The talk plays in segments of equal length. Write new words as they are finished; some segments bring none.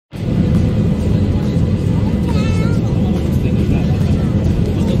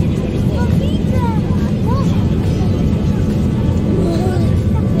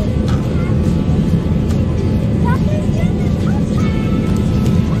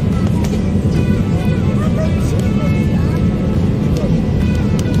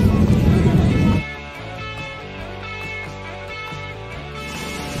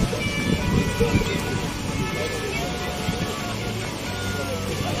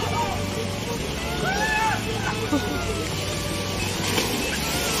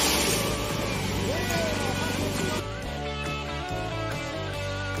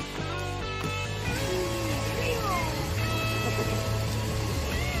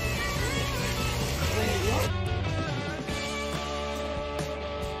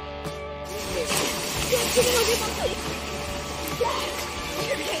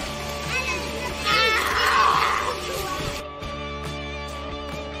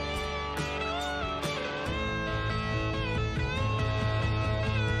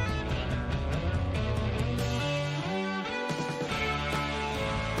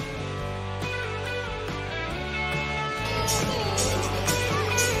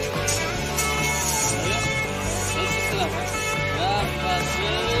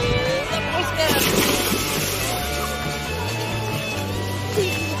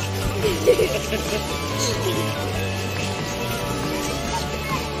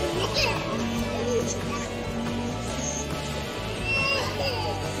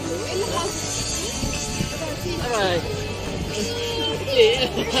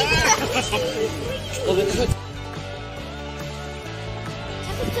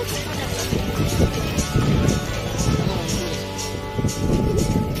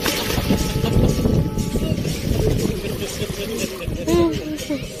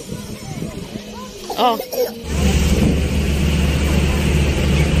O!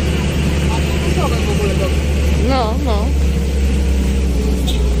 No, no.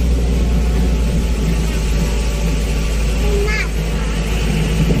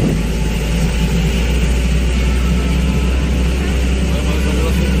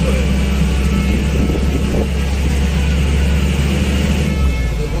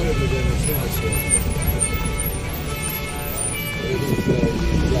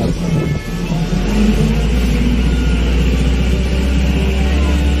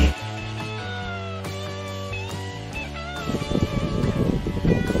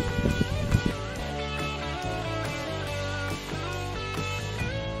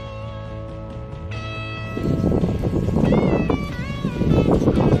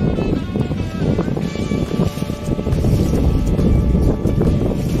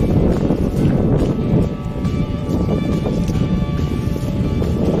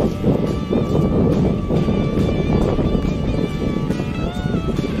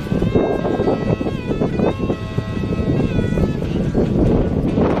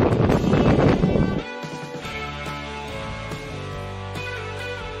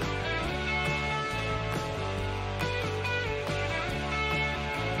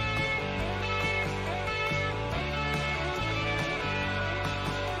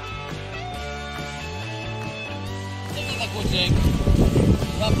 Kuciek,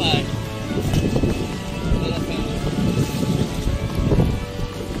 łapaj.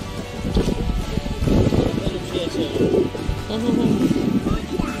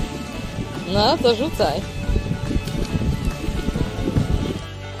 No to rzucaj.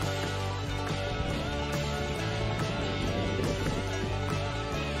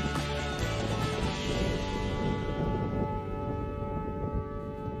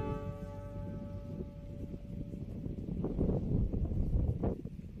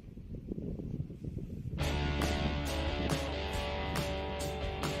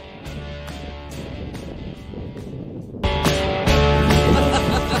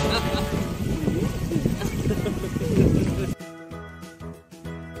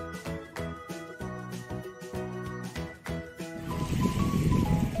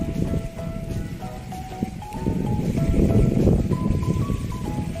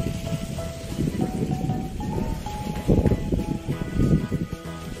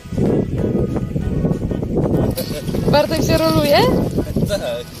 Bartek się roluje? Tak.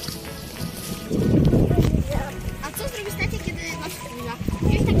 A co zrobisz tacie, kiedy masz chwila?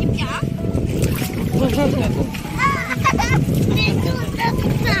 Jest takie pia?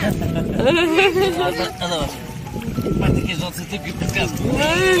 A zobacz. Bartek jeżdżący typie bez kasku.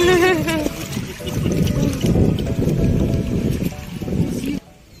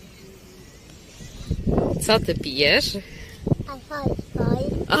 Co ty pijesz?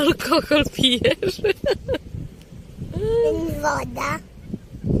 Alkohol pijesz? Woda.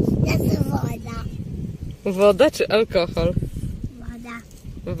 Jest woda. Woda czy alkohol?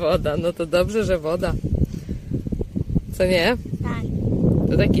 Woda. Woda, no to dobrze, że woda. Co nie? Tak.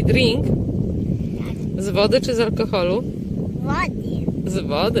 To taki drink? Z wody czy z alkoholu? Wody. Z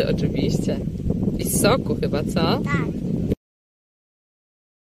wody, oczywiście. I z soku chyba, co? Tak.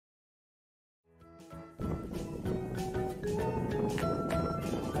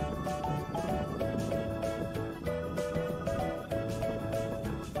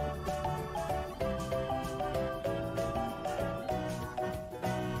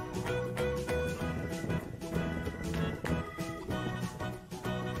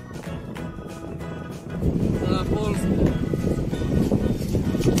 Na Polskę.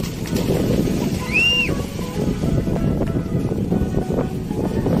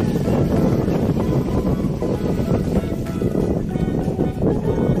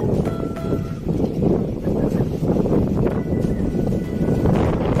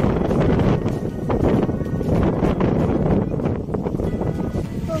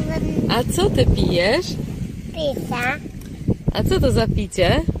 A co ty pijesz? Pizza. A co to za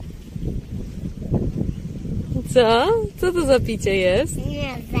picie? Co? Co to za picie jest?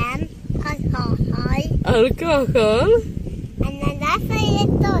 Nie wiem. Alkohol. Alkohol? Ananasa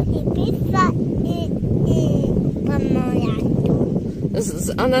jest to i pizza i pomarańczu.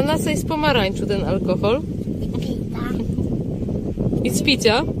 Z ananasa i z pomarańczu ten alkohol? I pizza. I z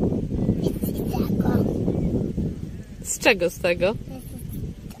picia? I z tego. Z czego z tego?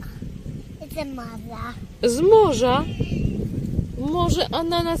 I z morza. Z morza? Morze,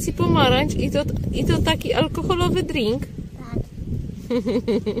 ananas i pomarańcz i to taki alkoholowy drink? Tak.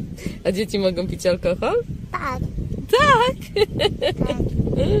 A dzieci mogą pić alkohol? Tak. Tak! Tak.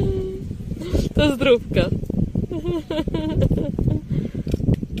 To zdrówka.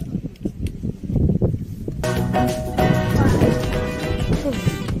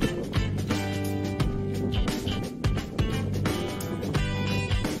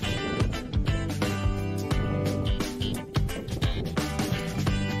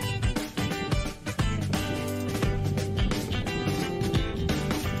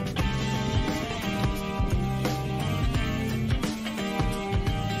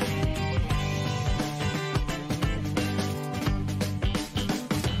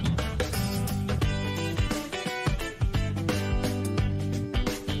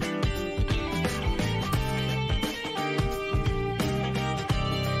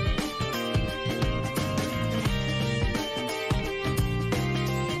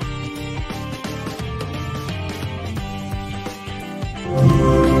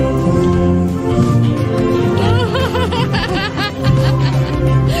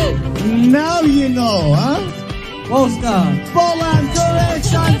 Now you know, huh? Polska. Poland,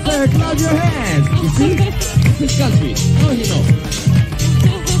 correct answer. Clap your hands. You see? Which country? Oh, you know.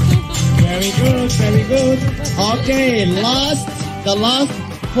 Very good, very good. Okay, the last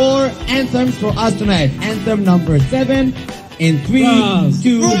 4 anthems for us tonight. Anthem number 7 in 3, France.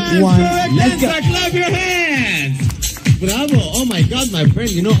 2, 1. Let's go. Clap your hands! Bravo. Oh my God, my friend,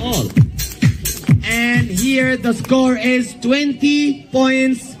 you know all. And here the score is 20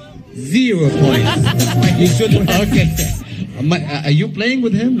 points, 0 points. You should, okay. Are you playing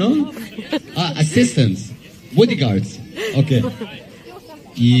with him, no? Assistants, bodyguards. Okay.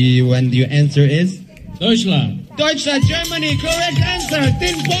 And your answer is? Deutschland. Deutschland, Germany, correct answer,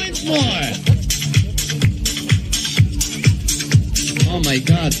 10 points more. Oh my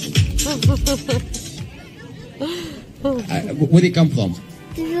God. Where did it come from?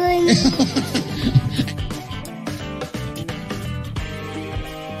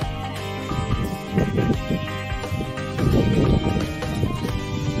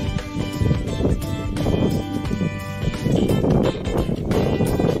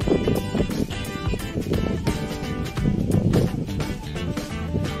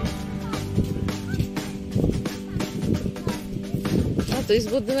 A to jest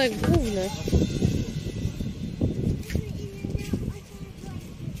budynek główny.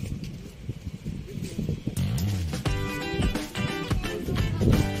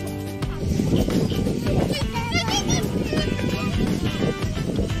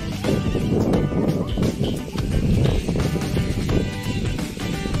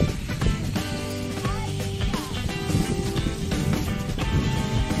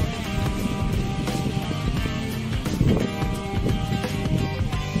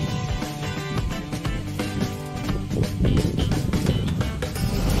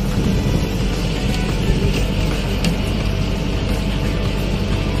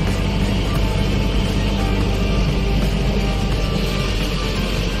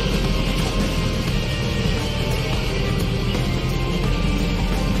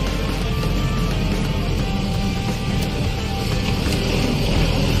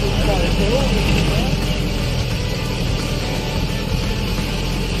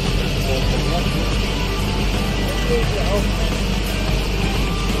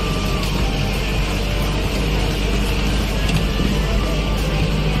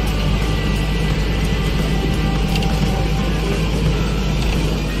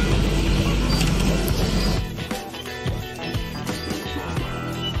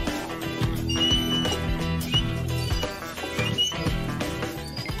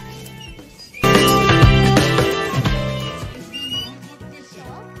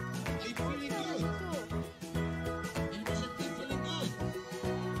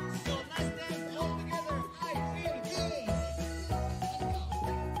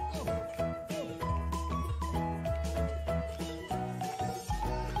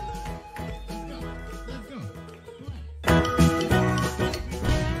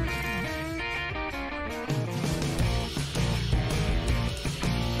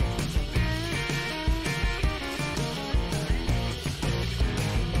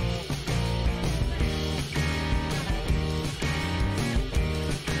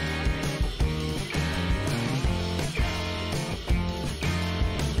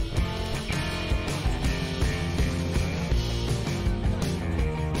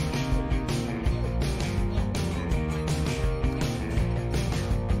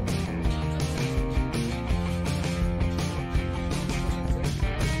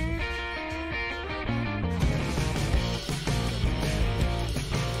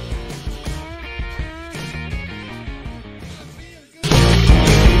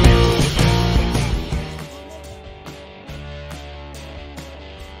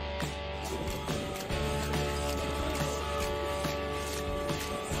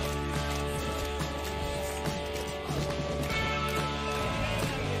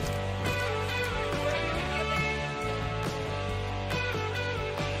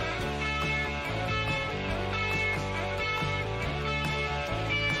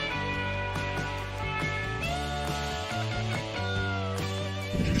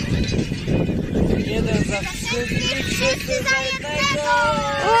 Jeden za wszystkich, wszyscy za jednego!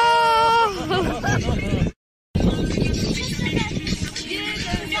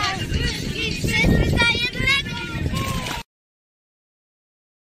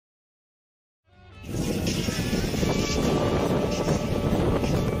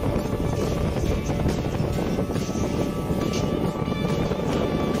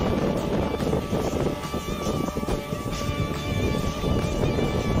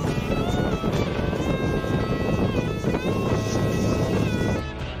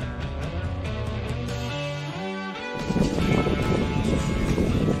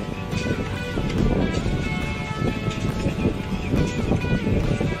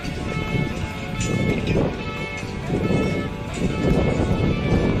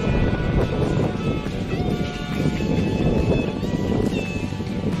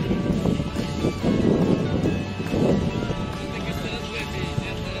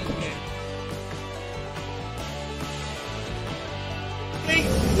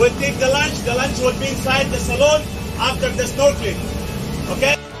 We'll take the lunch. The lunch will be inside the salon after the snorkeling.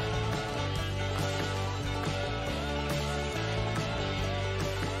 Okay?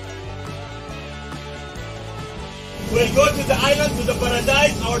 We'll go to the island, to the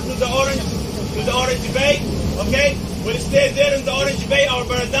paradise, or to the orange bay. Okay? We'll stay there in the orange bay, our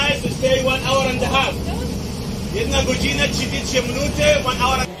paradise. We'll stay 1 hour and a half. 1 godzina 30 minuty, 1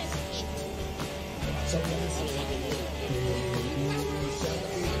 hour.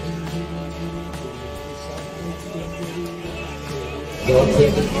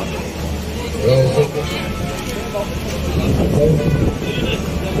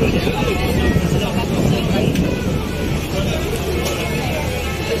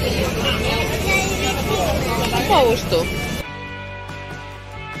 Połóż tu.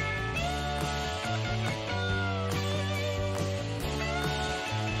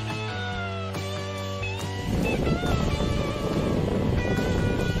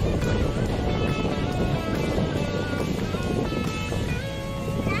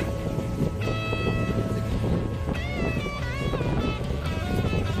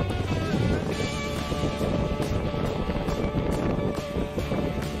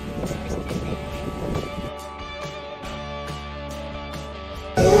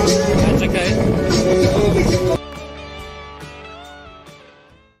 Czekaj.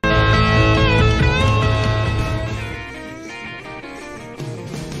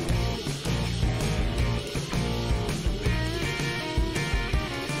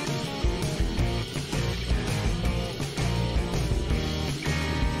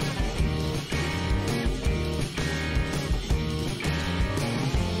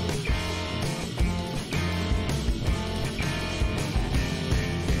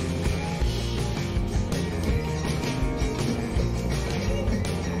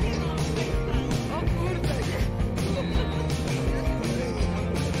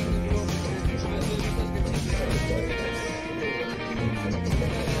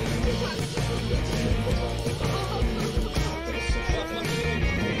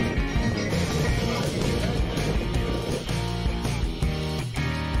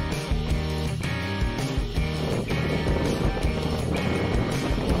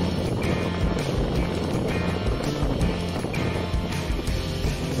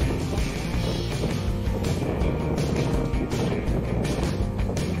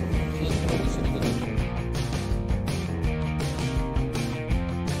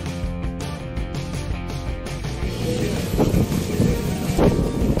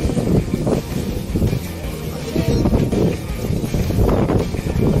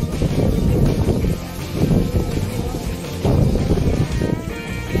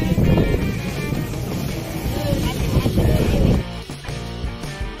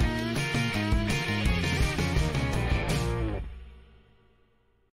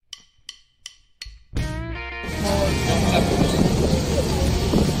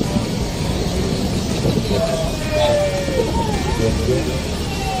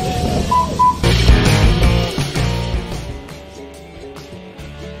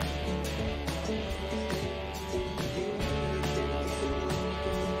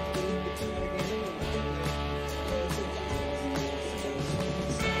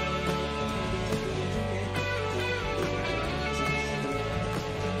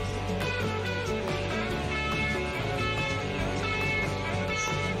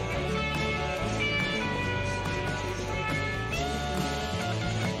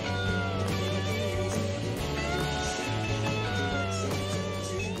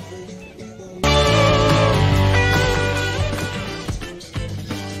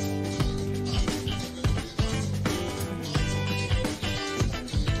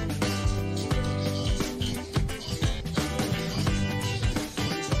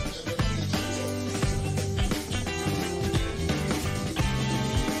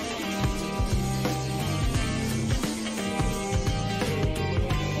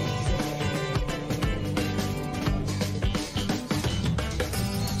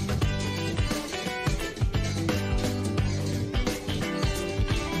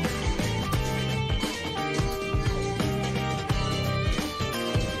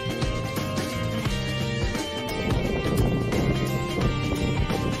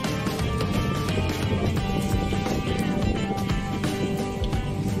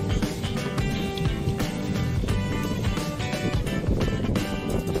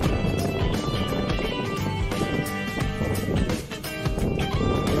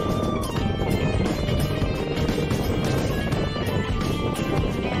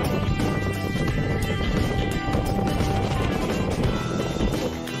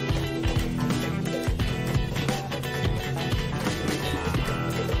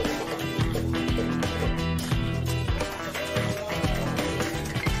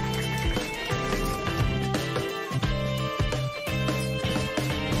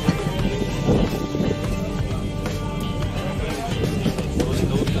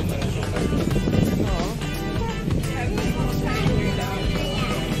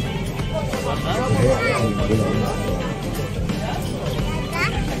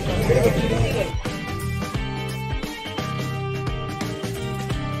 Okay.